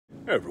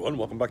Hey everyone,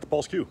 welcome back to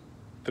Paul's Q.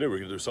 Today we're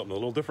going to do something a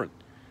little different.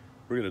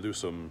 We're going to do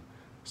some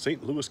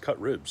St. Louis cut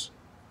ribs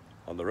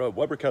on the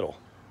Weber kettle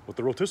with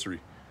the rotisserie.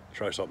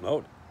 Try something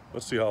out.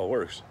 Let's see how it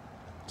works.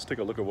 Let's take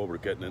a look at what we're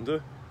getting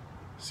into,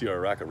 see our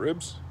rack of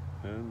ribs,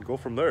 and go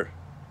from there.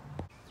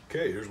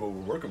 Okay, here's what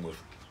we're working with.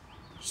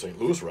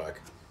 St. Louis rack.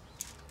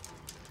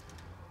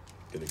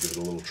 Gonna give it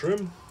a little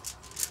trim.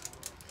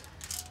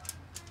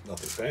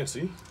 Nothing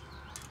fancy.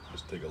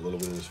 Just take a little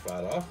bit of this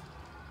fat off.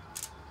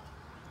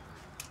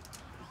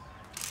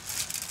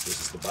 This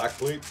is the back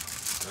plate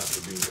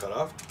after being cut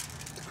off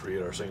to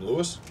create our St.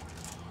 Louis.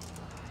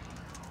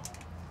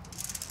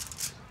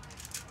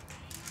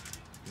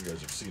 You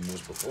guys have seen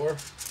this before.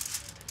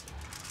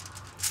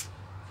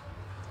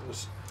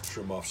 Just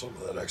trim off some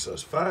of that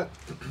excess fat.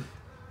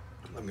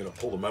 I'm going to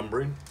pull the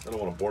membrane. I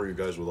don't want to bore you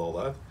guys with all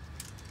that.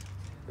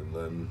 And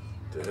then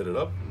to hit it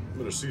up, I'm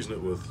going to season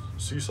it with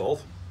sea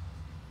salt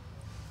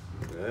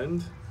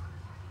and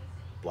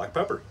black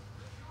pepper.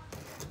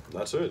 And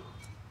that's it.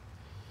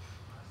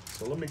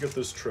 So let me get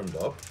this trimmed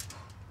up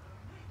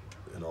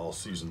and all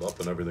seasoned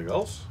up and everything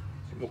else.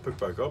 And we'll pick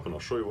back up and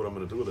I'll show you what I'm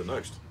going to do with it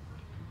next.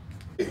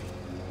 Okay,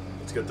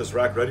 let's get this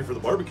rack ready for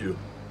the barbecue.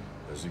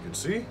 As you can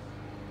see,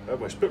 I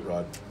have my spit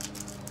rod.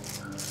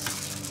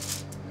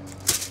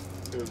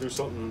 I'm going to do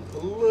something a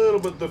little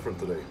bit different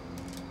today.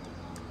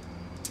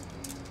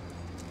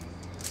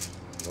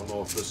 I don't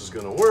know if this is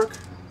going to work,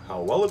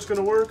 how well it's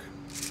going to work,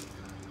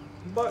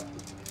 but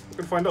we're going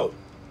to find out.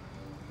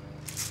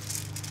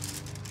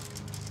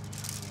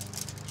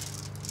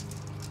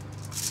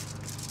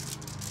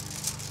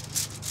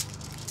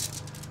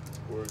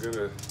 We're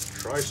gonna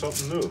try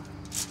something new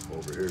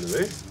over here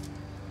today.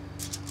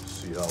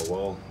 See how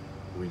well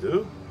we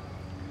do.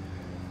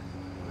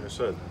 Like I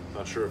said,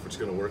 not sure if it's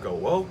gonna work out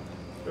well,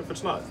 if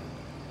it's not.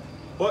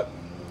 But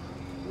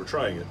we're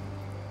trying it.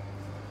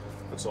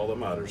 That's all that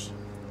matters.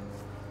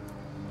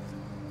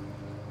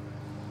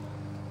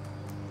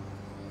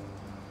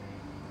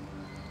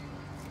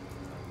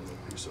 A little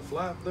piece of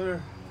flat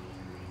there.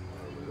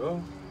 There we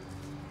go.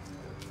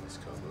 It's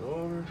coming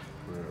over.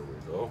 There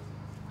we go.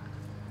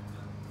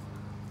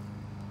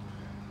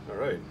 All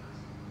right,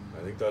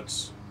 I think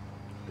that's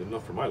good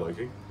enough for my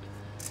liking.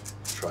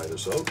 Let's try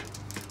this out.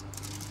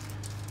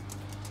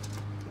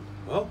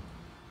 Well,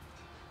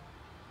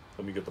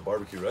 let me get the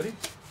barbecue ready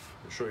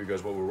and show you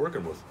guys what we're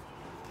working with.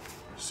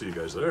 See you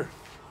guys there.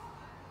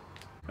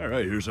 All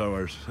right, here's how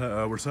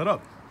we're set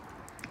up.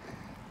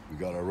 We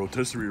got our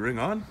rotisserie ring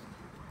on,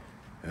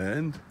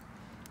 and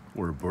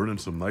we're burning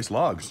some nice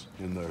logs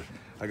in there.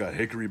 I got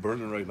hickory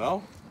burning right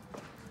now.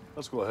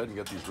 Let's go ahead and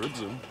get these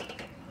ribs in.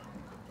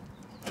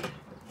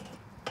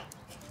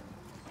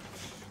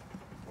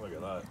 Look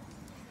at that.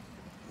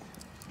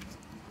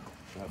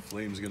 That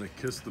flame's gonna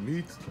kiss the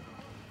meat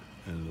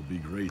and it'll be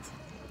great.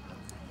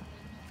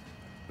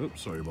 Oops,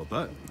 sorry about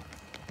that.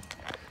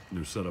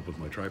 New setup with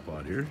my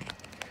tripod here.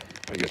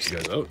 I get you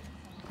guys out,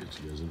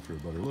 get you guys in for a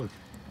better look.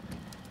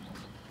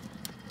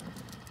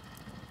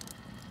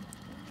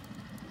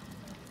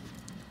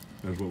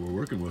 There's what we're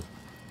working with.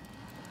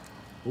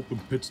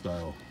 Open pit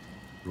style,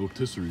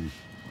 rotisserie,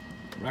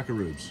 rack of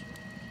ribs.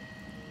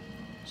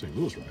 St.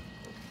 Louis rack.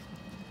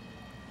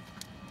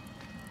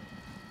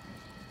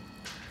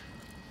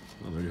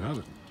 Well, there you have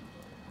it.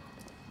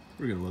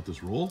 We're gonna let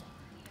this roll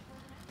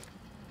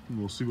and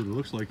we'll see what it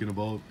looks like in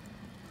about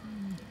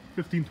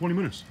 15-20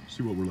 minutes.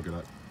 See what we're looking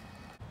at.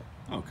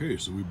 Okay,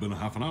 so we've been a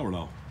half an hour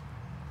now.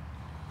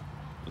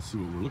 Let's see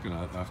what we're looking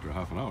at after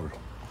half an hour.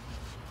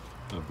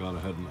 I've gone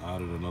ahead and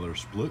added another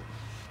split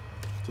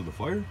to the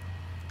fire.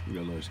 We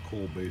got a nice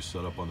coal base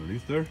set up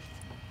underneath there.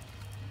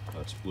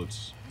 That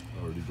split's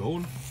already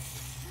going.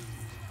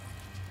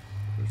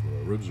 Here's what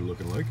our ribs are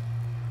looking like.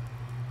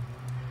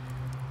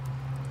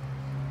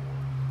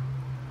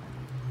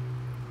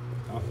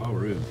 Half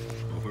hour in.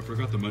 Well, if I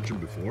forgot to mention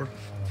before,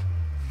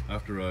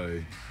 after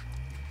I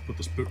put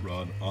the spit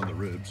rod on the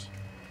ribs,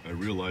 I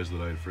realized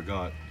that I had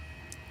forgot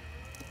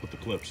to put the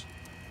clips.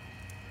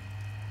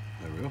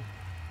 There we go.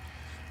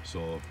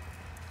 So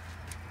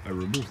I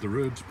removed the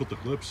ribs, put the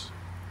clips,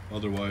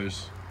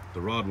 otherwise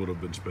the rod would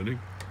have been spinning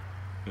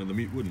and the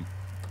meat wouldn't.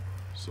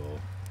 So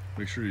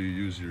make sure you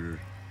use your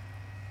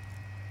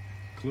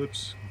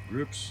clips,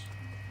 grips,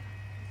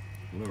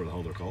 whatever the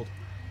hell they're called.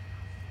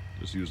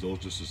 Just use those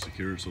just to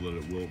secure it so that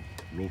it will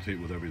rotate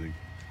with everything.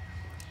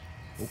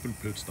 Open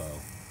pit style.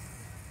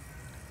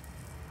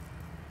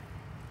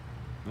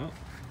 Well,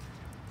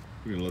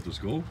 we're gonna let this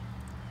go.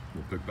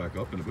 We'll pick back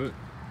up in a bit.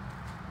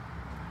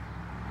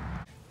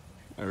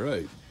 All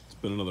right, it's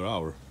been another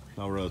hour.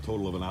 Now we're at a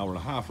total of an hour and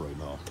a half right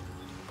now.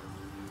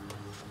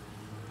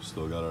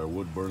 Still got our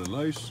wood burning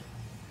nice.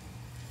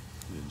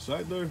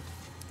 Inside there,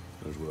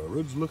 there's what our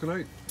ribs are looking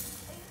like.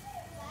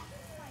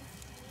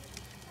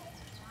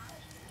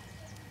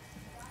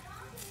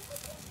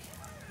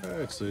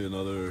 I'd say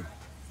another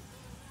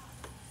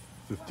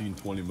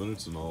 15-20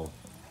 minutes and I'll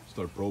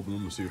start probing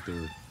them to see if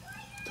they're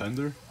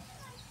tender.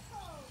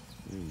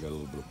 Got a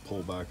little bit of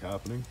pullback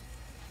happening.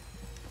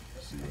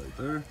 See right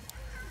there.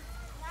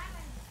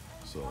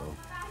 So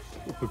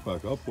We'll pick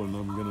back up when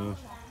I'm gonna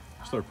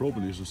start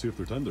probing these and see if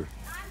they're tender.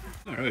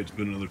 All right, it's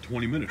been another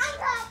 20 minutes.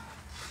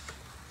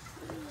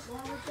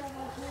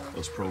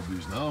 Let's probe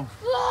these now.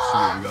 See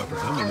what we got for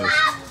tenderness.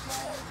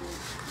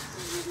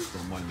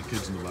 Don't mind the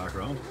kids in the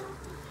background.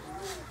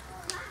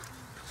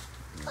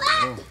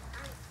 There we go.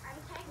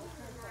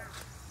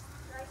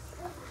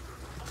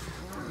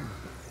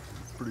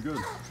 Pretty good.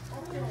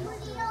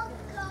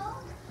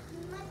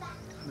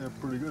 Yeah,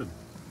 pretty good.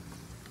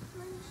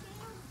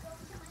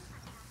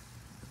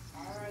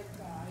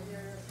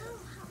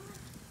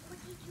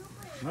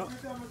 No,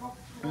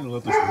 I'm gonna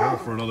let this roll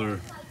for another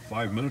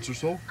 5 minutes or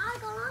so.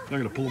 I'm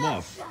gonna pull them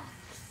off.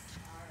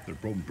 They're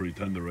probing pretty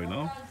tender right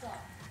now.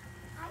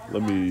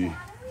 Let me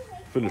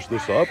finish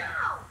this up,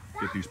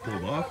 get these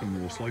pulled off, and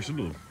we'll slice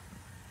into them.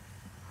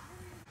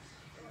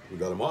 We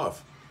got them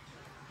off.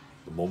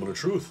 The moment of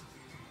truth.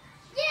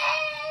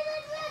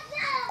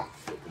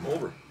 Flip them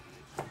over.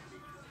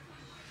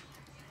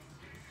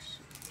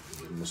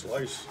 Give them a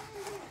slice.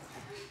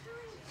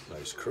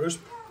 Nice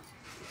crisp.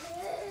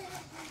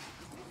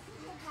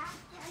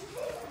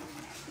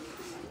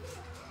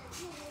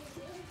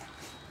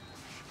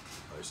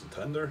 Nice and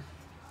tender.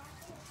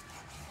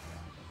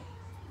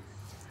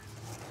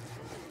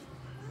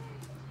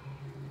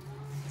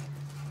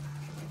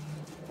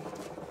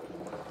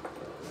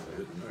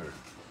 Hitting there,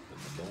 in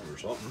the bone or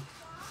something.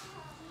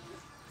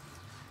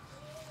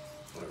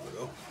 There we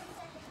go.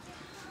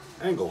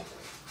 Angle.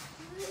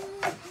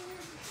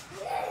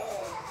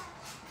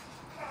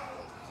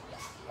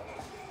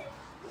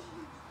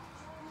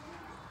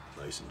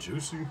 Nice and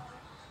juicy.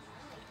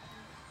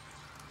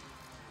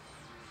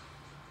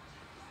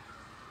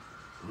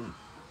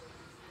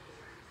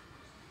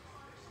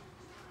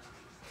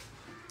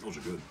 Those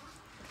are good.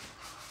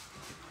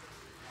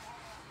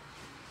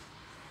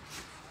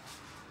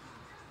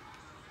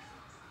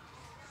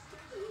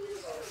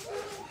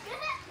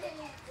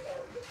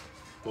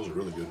 Those are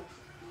really good.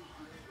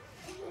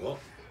 Well,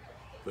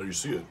 there you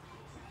see it.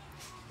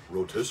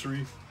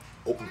 Rotisserie,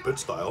 open pit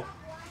style,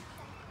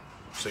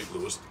 St.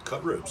 Louis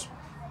cut ribs.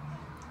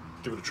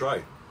 Give it a try.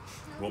 You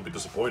won't be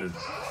disappointed.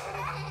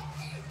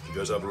 If you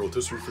guys have a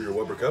rotisserie for your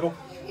Weber kettle,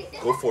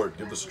 go for it.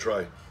 Give this a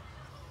try.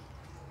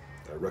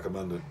 I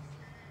recommend it.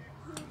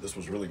 This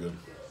was really good.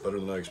 Better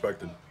than I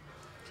expected.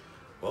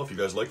 Well, if you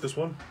guys like this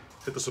one,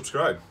 hit the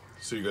subscribe.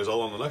 See you guys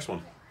all on the next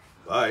one.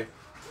 Bye.